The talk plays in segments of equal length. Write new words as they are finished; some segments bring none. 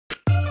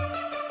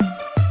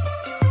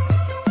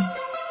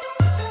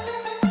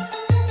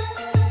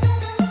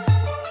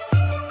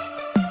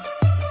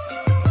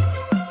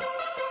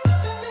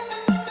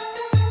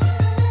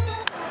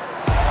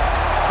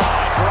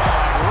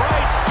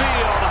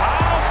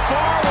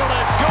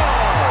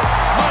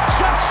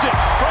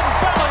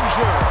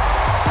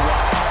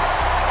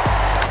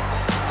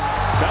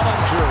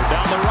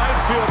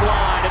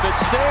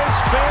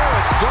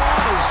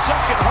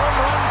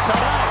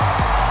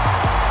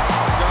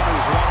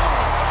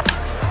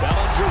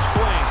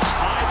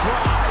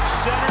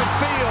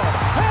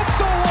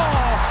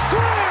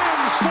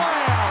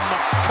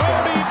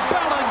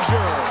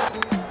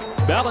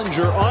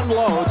Bellinger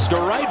unloads to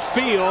right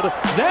field.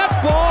 That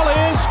ball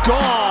is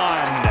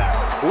gone.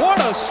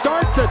 What a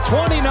start to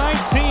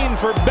 2019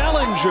 for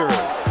Bellinger.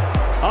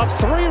 A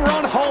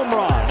 3-run home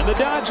run, and the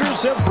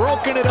Dodgers have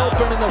broken it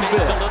open in the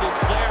fifth. A little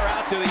flare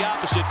out to the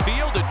opposite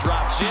field. It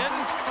drops in.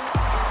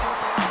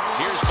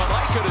 Here's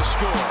Khalifa to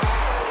score.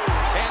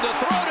 And the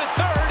throw to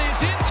third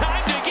is in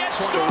time to get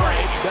Story.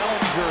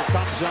 Bellinger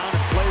comes on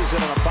and plays it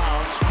on a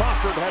bounce.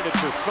 Crawford headed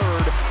for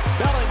third.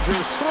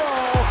 Bellinger's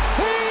throw.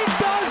 He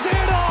does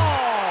it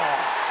all!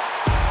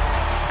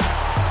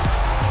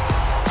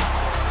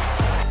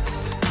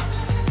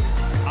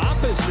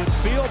 Opposite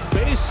field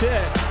base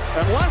hit.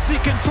 Unless he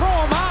can throw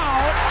him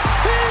out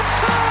in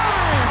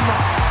time!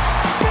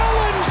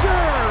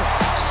 Bellinger!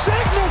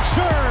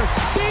 Signature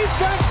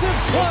defensive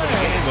play!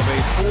 Game of a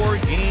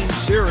 4-game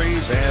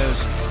series as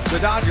the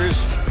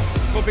Dodgers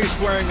will be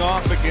squaring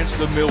off against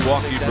the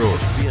Milwaukee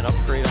Brewers. Be an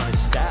upgrade on his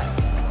stats.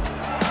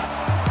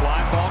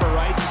 Fly ball to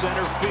right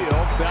center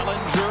field.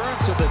 Bellinger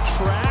to the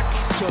track,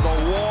 to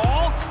the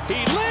wall. He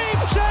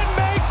leaps and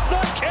makes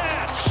the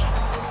catch!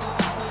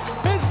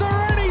 Is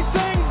there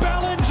anything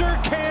Bellinger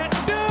can't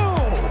do?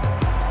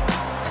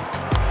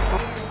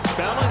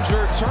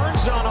 Bellinger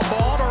turns on a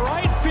ball to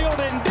right field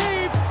and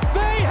deep.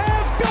 They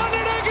have done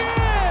it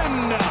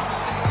again!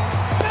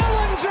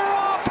 Bellinger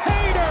off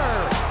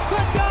Hader.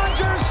 The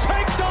Dodgers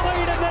take the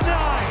lead in the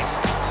ninth.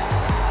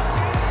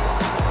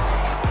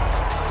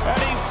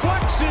 And he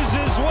flexes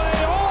his way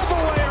all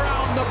the way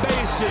around the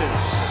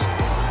bases.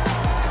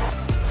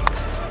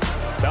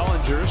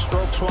 Bellinger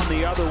strokes one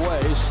the other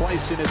way,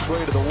 slicing its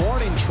way to the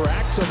warning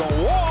track, to the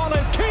wall,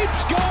 and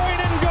keeps going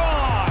and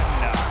gone.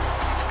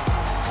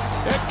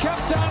 It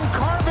kept on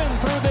carving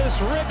through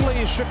this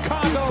Wrigley,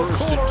 Chicago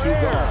cooler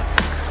air.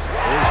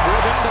 Is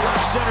driven to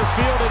left center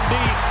field and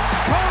deep.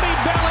 Cody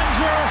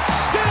Bellinger,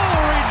 still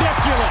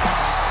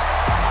ridiculous.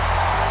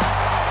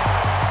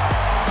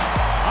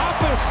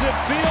 Opposite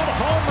field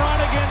home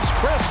run against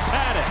Chris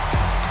Paddock.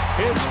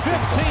 His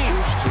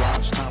 15th.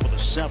 Top of the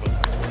 7th.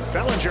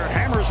 Bellinger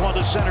hammers one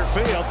to center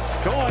field.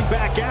 Going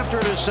back after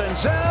it is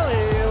Senzel.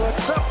 He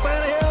looks up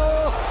and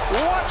he'll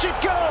watch it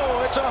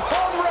go. It's a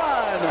home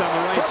run. On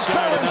the right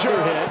side,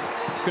 another hit.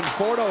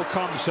 Conforto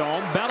comes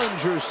home.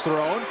 Bellinger's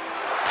thrown.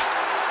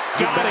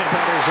 Got it.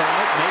 Petters on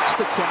it. Makes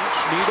the catch.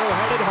 Nito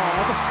headed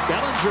home.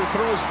 Bellinger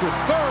throws for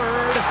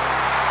third.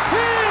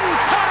 In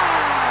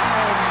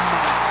time!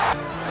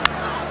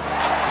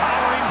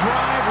 Towering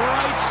drive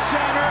right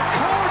center.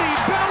 Cody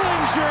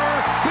Bellinger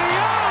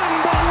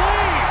beyond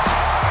belief.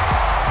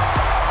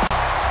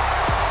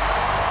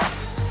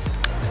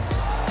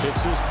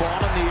 Hits his ball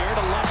in the air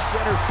to left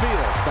center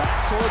field.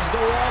 Back towards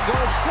the wall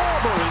goes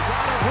Schwarber. He's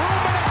out of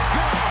room and it's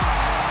gone.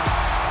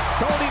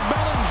 Cody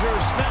Bellinger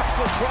snaps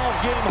a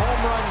 12-game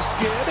home run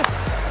skid.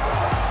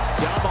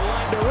 Down the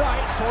line to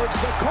right towards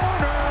the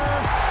corner.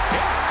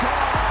 It's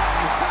gone.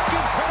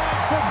 Second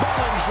tonight for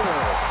Bellinger.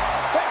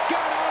 It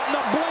got out in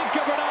the blink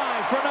of an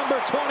eye for number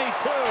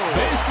 22.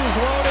 Bases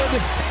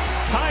loaded.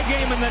 Tie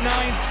game in the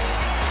ninth.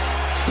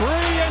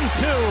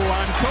 3-2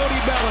 on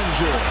Cody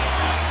Bellinger.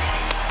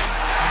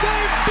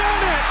 They've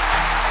done it!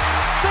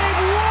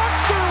 They've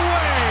walked their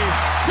way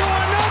to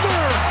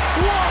another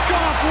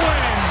walk-off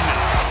win!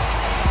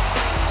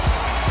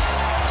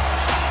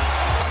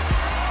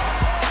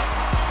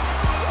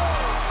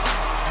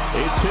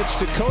 A pitch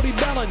to Cody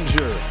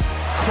Bellinger.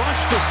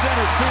 Crushed to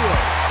center field.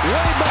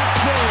 Way back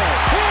there.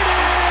 It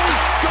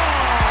is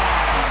gone!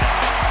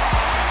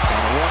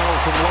 On a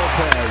 1-0 from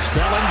Lopez.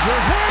 Bellinger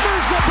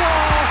hammers the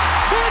ball.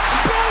 It's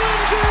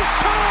Bellinger's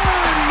turn!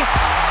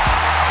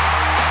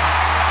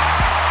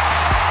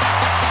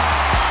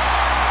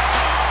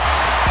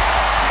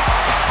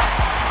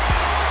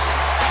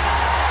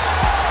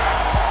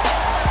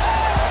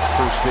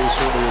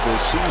 Base earlier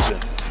this season.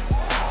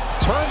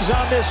 Turns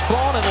on this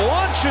ball and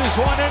launches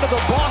one into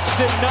the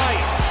Boston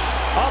night.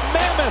 A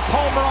mammoth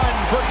home run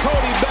for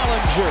Cody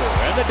Bellinger,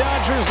 and the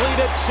Dodgers lead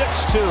at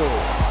 6-2.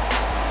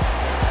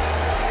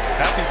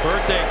 Happy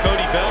birthday,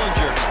 Cody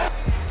Bellinger.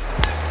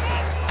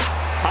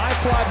 High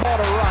fly ball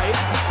to right.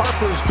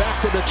 Harper's back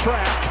to the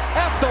track.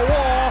 At the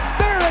wall.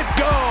 There it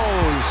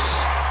goes.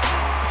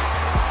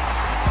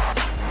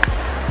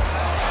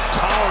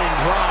 Towering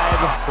drive.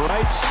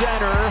 Right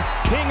center.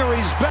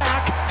 Kingery's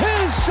back.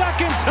 His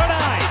second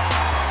tonight.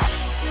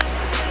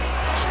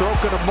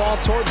 Stroking a ball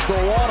towards the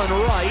wall and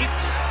right.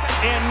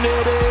 And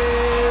it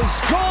is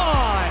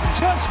gone.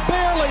 Just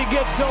barely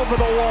gets over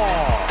the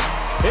wall.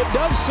 It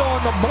does so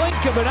in the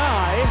blink of an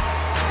eye.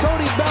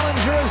 Cody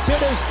Bellinger has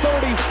hit his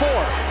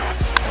 34th.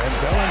 And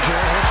Bellinger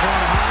hits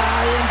one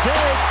high and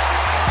deep.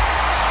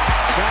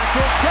 Back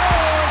it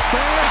goes.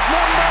 There's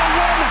number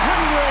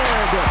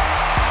 100.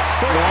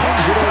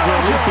 Lines it over,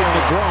 leaping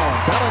the ground.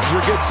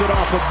 Bellinger gets it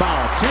off a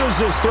bounce.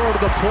 Here's his throw to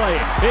the plate.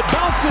 It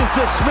bounces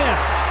to Smith,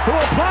 who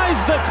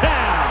applies the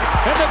tag,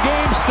 and the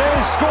game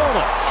stays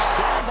scoreless.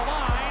 Down the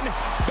line,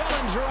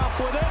 Bellinger up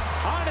with it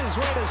on his his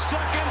way to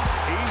second.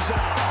 He's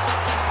out.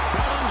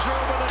 Bellinger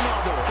with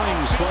another.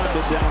 Slammed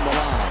it down the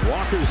line.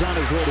 Walker's on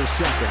his way to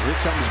second. Here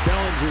comes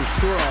Bellinger's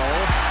throw.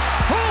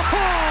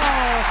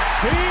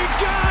 He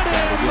got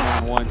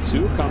him! On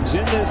 1-2, comes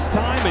in this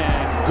time,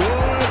 and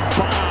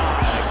goodbye.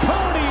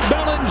 Cody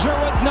Bellinger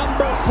with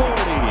number 40.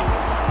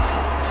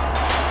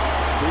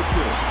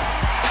 3-2.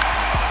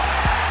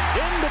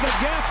 Into the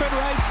gap in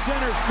right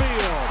center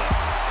field.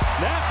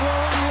 That will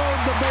unload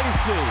the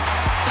bases.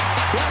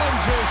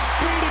 Bellinger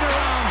speeding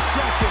around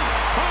second.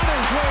 On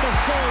his way to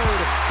third.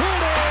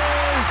 It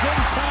is in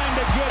time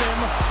to get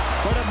him.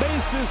 But a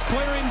bases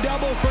clearing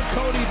double for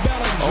Cody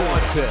Bellinger.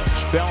 0-1 pitch.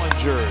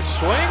 Bellinger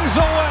swings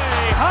away.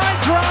 High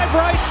drive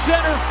right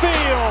center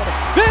field.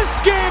 This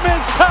game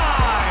is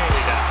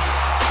tied.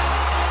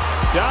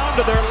 Down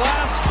to their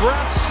last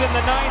breaths in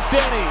the ninth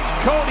inning.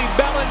 Cody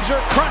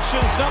Bellinger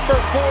crushes number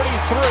 43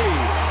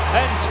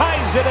 and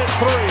ties it at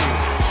 3.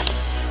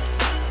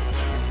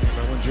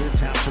 Bellinger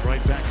taps it right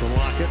back to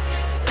Lockett.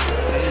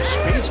 And he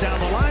speeds down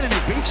the line and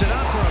he beats it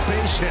out for a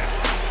base hit.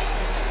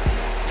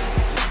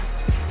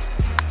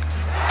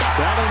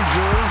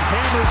 Bellinger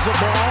hammers the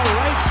ball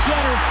right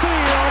center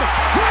field.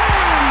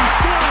 Grand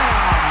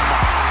slam!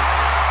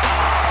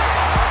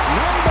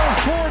 Number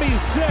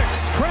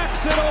 46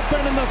 cracks it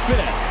open in the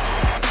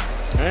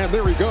fifth. And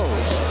there he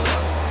goes.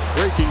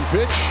 Breaking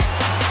pitch.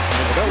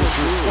 And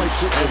Bellinger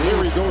swipes it. And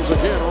there he goes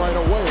again right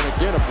away. And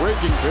again a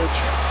breaking pitch.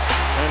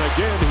 And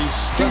again he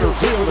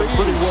steers it with a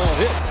pretty well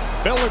hit.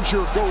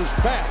 Bellinger goes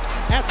back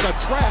at the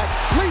track.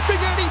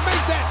 Leaping and he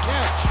made that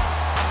catch.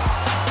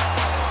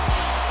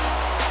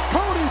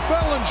 Cody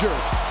Bellinger,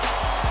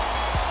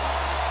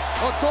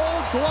 a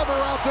Gold Glover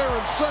out there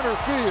in center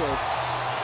field.